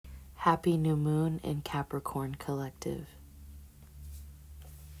Happy new moon in Capricorn Collective.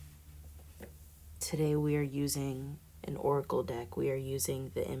 Today we are using an oracle deck. We are using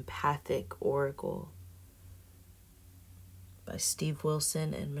the Empathic Oracle by Steve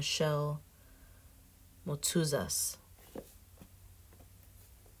Wilson and Michelle Motuzas.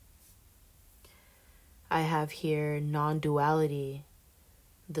 I have here non-duality,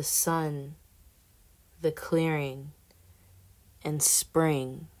 the sun, the clearing, and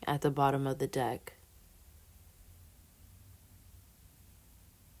spring at the bottom of the deck.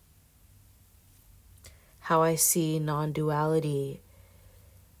 How I see non-duality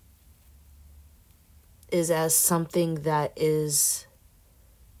is as something that is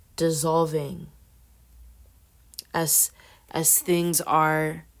dissolving. As things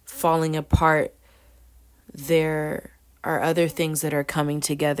are falling apart, there are other things that are coming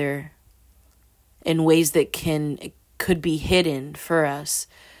together in ways that could be hidden for us.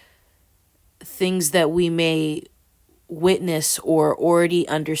 Things that we may witness or already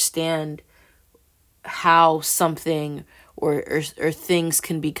understand how something or things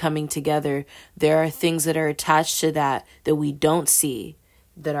can be coming together. There are things that are attached to that we don't see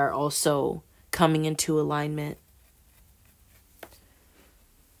that are also coming into alignment.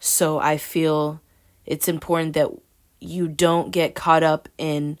 So I feel it's important that you don't get caught up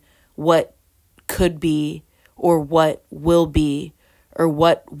in what could be or what will be or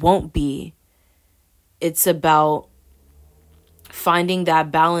what won't be. It's about finding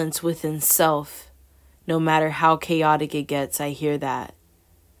that balance within self, no matter how chaotic it gets. I hear that.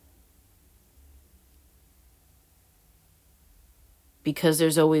 Because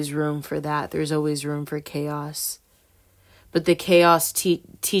there's always room for that. There's always room for chaos. But the chaos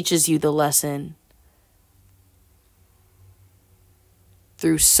teaches you the lesson.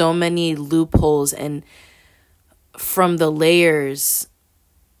 Through so many loopholes and from the layers,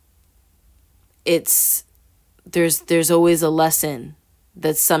 there's always a lesson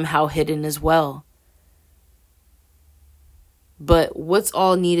that's somehow hidden as well. But what's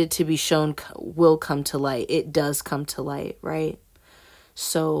all needed to be shown will come to light. It does come to light, right?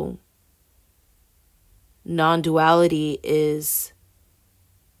 So non-duality is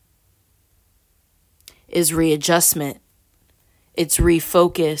readjustment. It's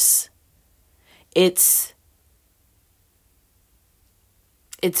refocus. It's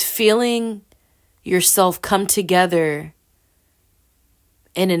feeling yourself come together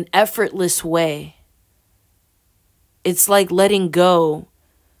in an effortless way. It's like letting go,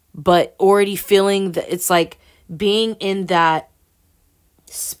 but already feeling that it's like being in that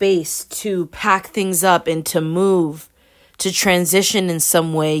space to pack things up and to move, to transition in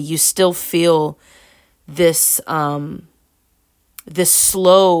some way. You still feel this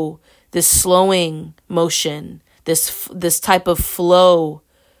slowing motion, this type of flow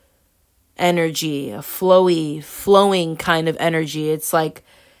energy, a flowing kind of energy. It's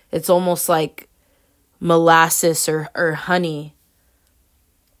almost like molasses or honey.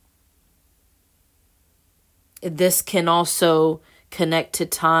 This can also connect to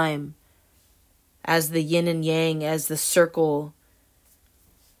time as the yin and yang, as the circle,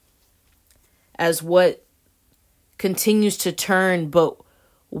 as what continues to turn, but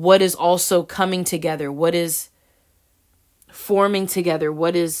what is also coming together, what is forming together,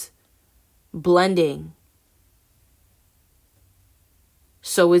 what is blending.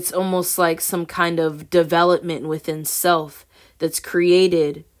 So it's almost like some kind of development within self that's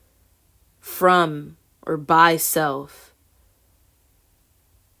created from or by self.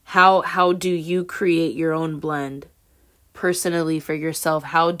 How do you create your own blend personally for yourself?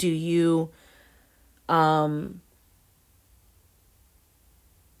 How do you I'm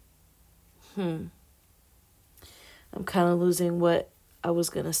kind of losing what I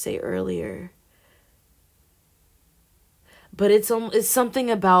was going to say earlier. But it's something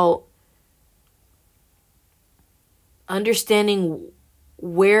about understanding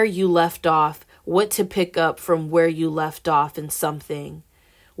where you left off, what to pick up from where you left off in something.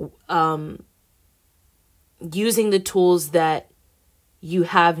 Using the tools that you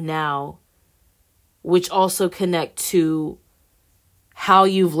have now, which also connect to how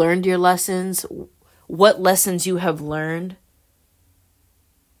you've learned your lessons, what lessons you have learned.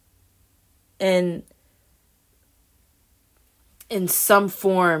 And in some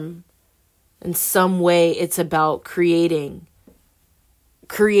form, in some way, it's about creating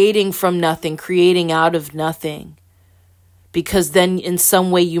from nothing, creating out of nothing. Because then in some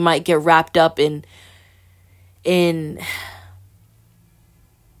way you might get wrapped up in feeling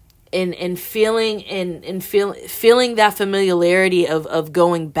that familiarity of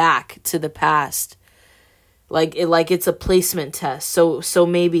going back to the past. like it's a placement test. So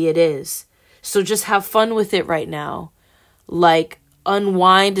maybe it is. So just have fun with it right now. Like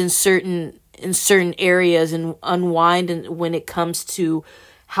unwind in certain areas, and unwind when it comes to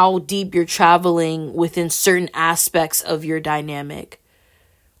how deep you're traveling within certain aspects of your dynamic,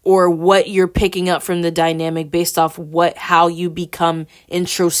 or what you're picking up from the dynamic based off how you become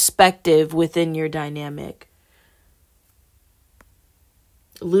introspective within your dynamic.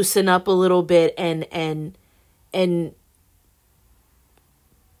 Loosen up a little bit and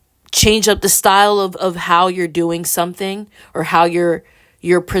change up the style of how you're doing something, or how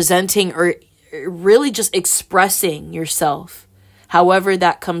you're presenting, or really just expressing yourself. However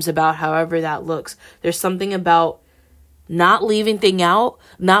that comes about, however that looks. There's something about not leaving anything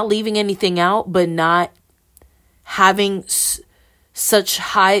out, but not having such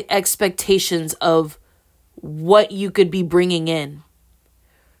high expectations of what you could be bringing in,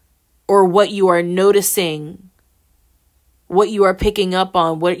 or what you are noticing, what you are picking up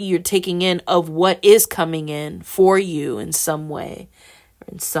on, what you're taking in of what is coming in for you in some way,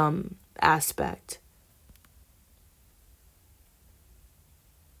 or in some aspect.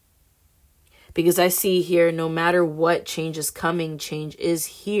 Because I see here, no matter what change is coming, change is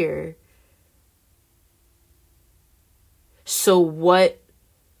here. So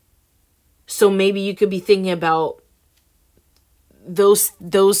maybe you could be thinking about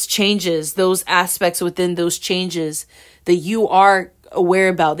those changes, those aspects within those changes that you are aware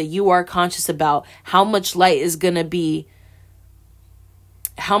about, that you are conscious about. How much light is going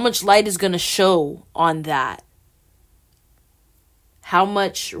to show on that? How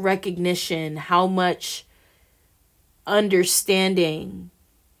much recognition, how much understanding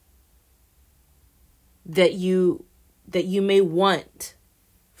that you may want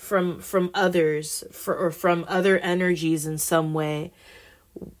from others, or from other energies in some way.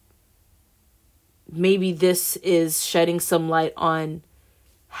 Maybe this is shedding some light on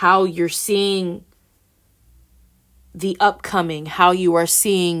how you're seeing the upcoming, how you are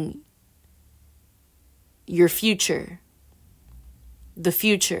seeing your future, the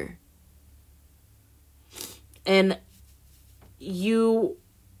future. And you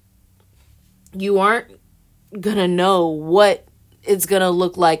aren't gonna know what it's gonna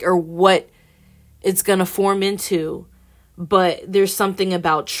look like or what it's gonna form into, but there's something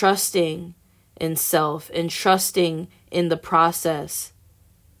about trusting in self and trusting in the process,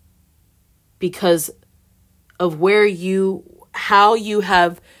 because of how you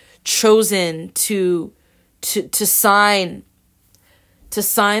have chosen to sign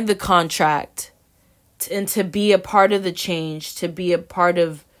the contract, and to be a part of the change, to be a part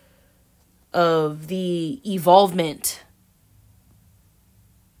of the evolvement.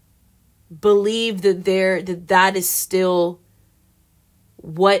 Believe that is still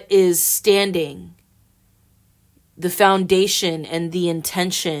what is standing, the foundation and the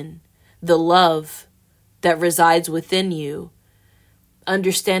intention, the love that resides within you.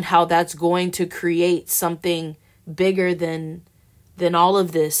 Understand how that's going to create something bigger than all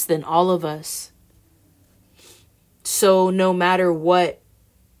of this, than all of us. So no matter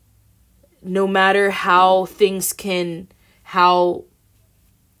how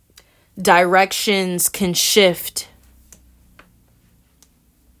directions can shift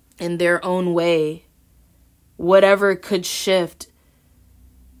in their own way, whatever could shift,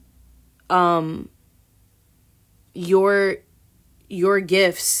 your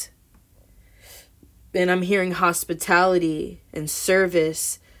gifts, and I'm hearing hospitality and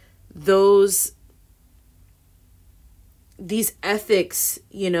service, these ethics,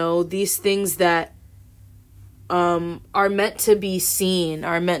 these things that are meant to be seen,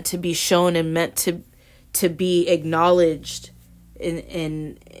 are meant to be shown, and meant to be acknowledged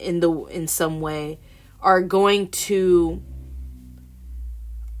in some way, are going to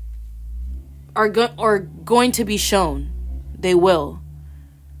be shown. They will.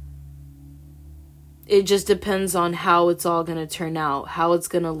 It just depends on how it's all going to turn out, how it's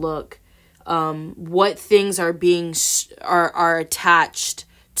going to look, what things are attached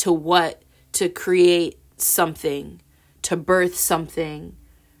to what, to create something, to birth something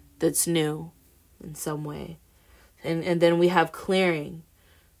that's new in some way. And then we have clearing.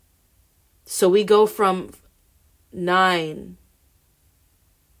 So we go from 9,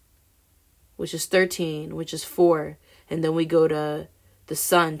 which is 13, which is 4, and then we go to the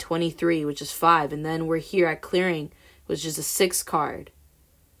Sun, 23, which is 5, and then we're here at clearing, which is a 6 card.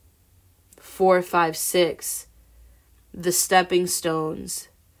 4, 5, 6, the stepping stones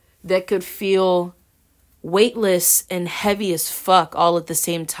that could feel weightless and heavy as fuck all at the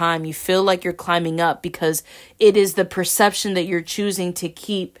same time. You feel like you're climbing up because it is the perception that you're choosing to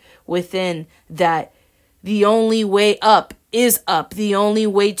keep within that The only way up is up. The only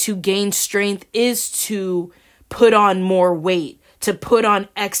way to gain strength is to put on more weight, to put on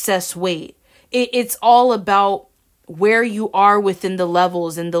excess weight. It's all about where you are within the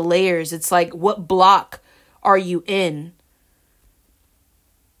levels and the layers. It's like, what block are you in?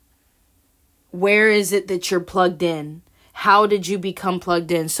 Where is it that you're plugged in? How did you become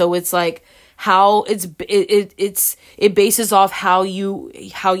plugged in? So it's like how it bases off how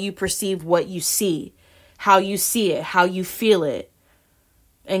you perceive what you see, how you see it, how you feel it,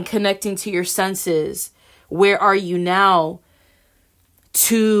 and connecting to your senses. Where are you now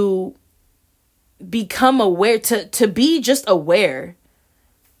to become aware, to be just aware,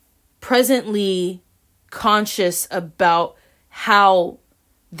 presently conscious about how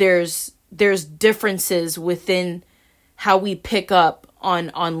there's differences within how we pick up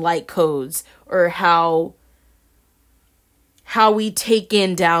on light codes, or how we take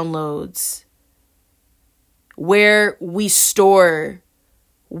in downloads, where we store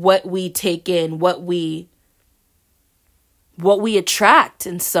what we take in, what we attract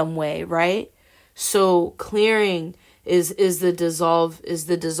in some way, right? So clearing is the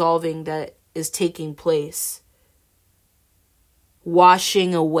dissolving that is taking place.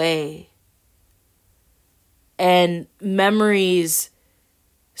 Washing away. And memories,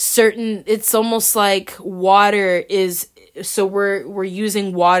 it's almost like water is, so we're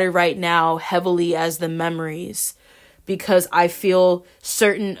using water right now heavily as the memories, because I feel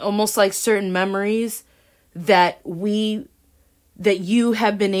almost like certain memories that you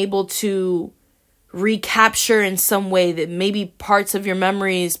have been able to recapture in some way, that maybe parts of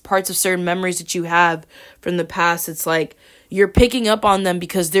certain memories that you have from the past, it's like you're picking up on them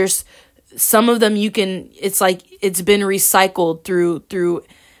because there's some of them it's like it's been recycled through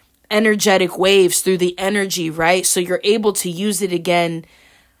energetic waves, through the energy, right? So you're able to use it again.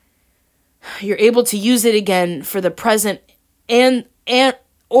 You're able to use it again for the present and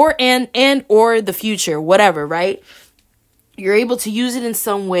or the future, whatever, right? You're able to use it in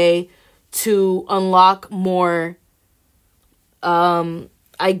some way to unlock more, unlock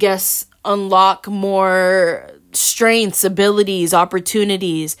more strengths, abilities,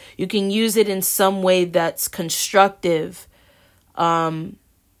 opportunities. You can use it in some way that's constructive. For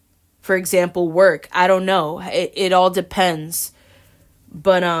example, work. I don't know. It all depends.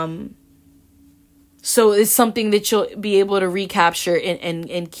 But so it's something that you'll be able to recapture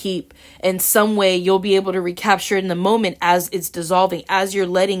and keep. In some way, you'll be able to recapture in the moment as it's dissolving, as you're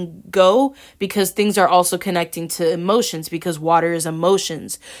letting go, because things are also connecting to emotions, because water is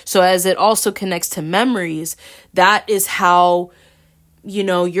emotions. So as it also connects to memories, that is how,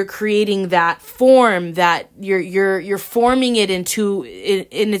 you're creating that form, that you're forming it into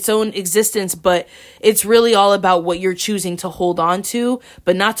in its own existence. But it's really all about what you're choosing to hold on to,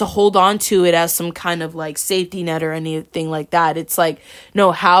 but not to hold on to it as some kind of like safety net or anything like that. It's like,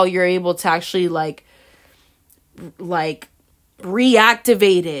 no, how you're able to actually like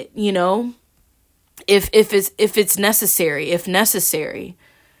reactivate it, if it's necessary, if necessary.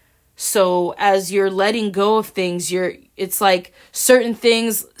 So as you're letting go of things, it's like certain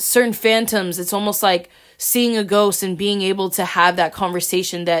things, certain phantoms, it's almost like seeing a ghost and being able to have that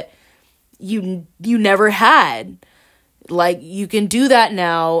conversation that you never had. Like, you can do that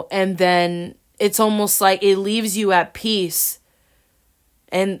now, and then it's almost like it leaves you at peace.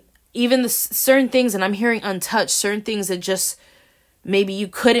 And even the certain things, and I'm hearing untouched, certain things that just maybe you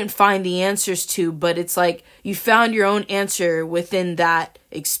couldn't find the answers to, but it's like you found your own answer within that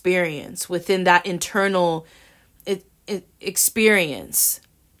experience, within that internal experience,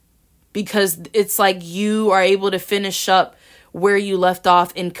 because it's like you are able to finish up where you left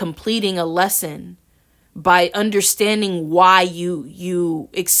off in completing a lesson by understanding why you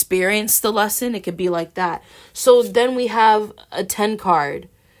experienced the lesson. It could be like that. So then we have a 10 card.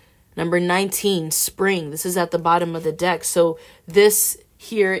 Number 19, spring. This is at the bottom of the deck. So this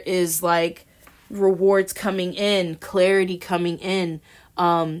here is like rewards coming in, clarity coming in,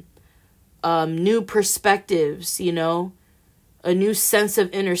 new perspectives, a new sense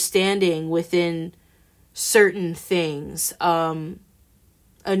of understanding within certain things, a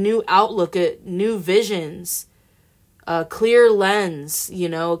new outlook, new visions, clear lens,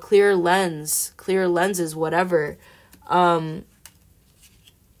 clear lenses, whatever.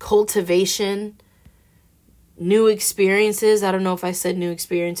 Cultivation, new experiences. I don't know if I said new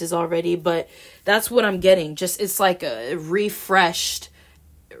experiences already, but that's what I'm getting. Just, it's like a refreshed,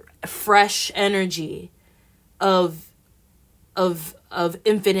 fresh energy of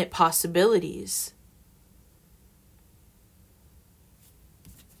infinite possibilities.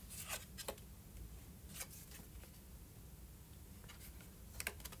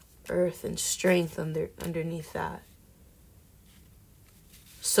 earth and strength underneath that.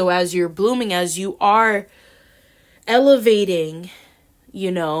 So as you're blooming, as you are elevating,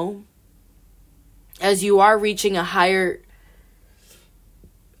 you know, as you are reaching a higher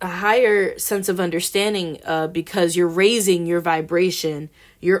sense of understanding, because you're raising your vibration,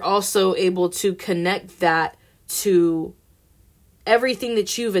 you're also able to connect that to everything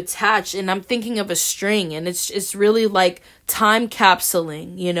that you've attached. And I'm thinking of a string, and it's really like time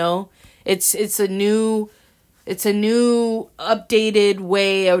capsuling, you know. It's a new updated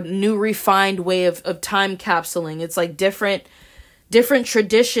way, a new refined way of time capsuling. It's like different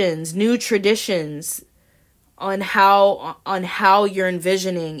traditions, new traditions on how you're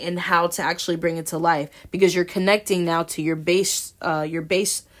envisioning and how to actually bring it to life, because you're connecting now to your base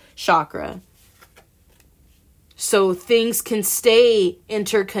chakra. So things can stay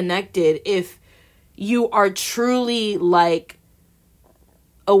interconnected if you are truly like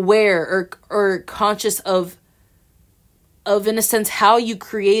aware or conscious of in a sense how you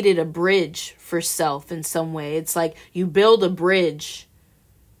created a bridge for self in some way. It's like you build a bridge,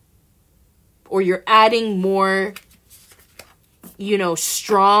 or you're adding more, you know,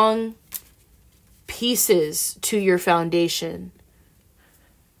 strong pieces to your foundation.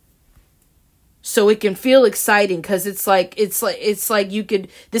 So it can feel exciting, because it's like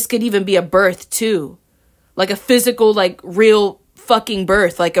this could even be a birth too. Like a physical, like real fucking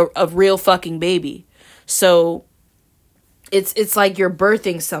birth, like a real fucking baby. So it's like you're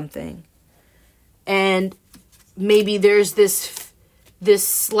birthing something. And maybe there's this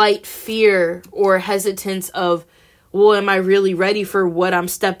slight fear or hesitance of, well, am I really ready for what I'm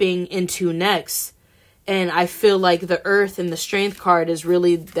stepping into next? And I feel like the earth and the strength card is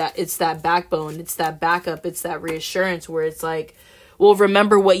really that, it's that backbone, it's that backup, it's that reassurance where it's like, well,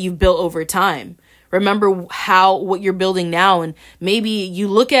 remember what you've built over time. Remember what you're building now. And maybe you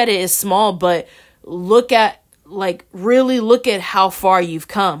look at it as small, but really look at how far you've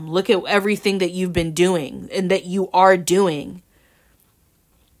come. Look at everything that you've been doing and that you are doing.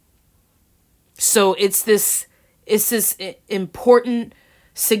 So it's this important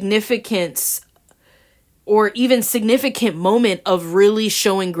significance, or even significant moment of really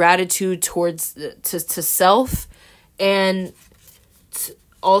showing gratitude towards to self, and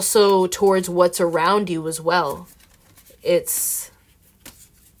also towards what's around you as well.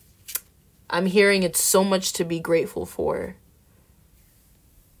 I'm hearing it's so much to be grateful for.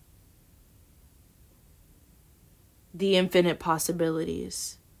 The infinite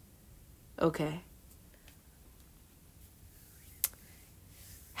possibilities. Okay.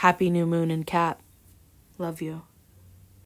 Happy new moon and Cap. Love you.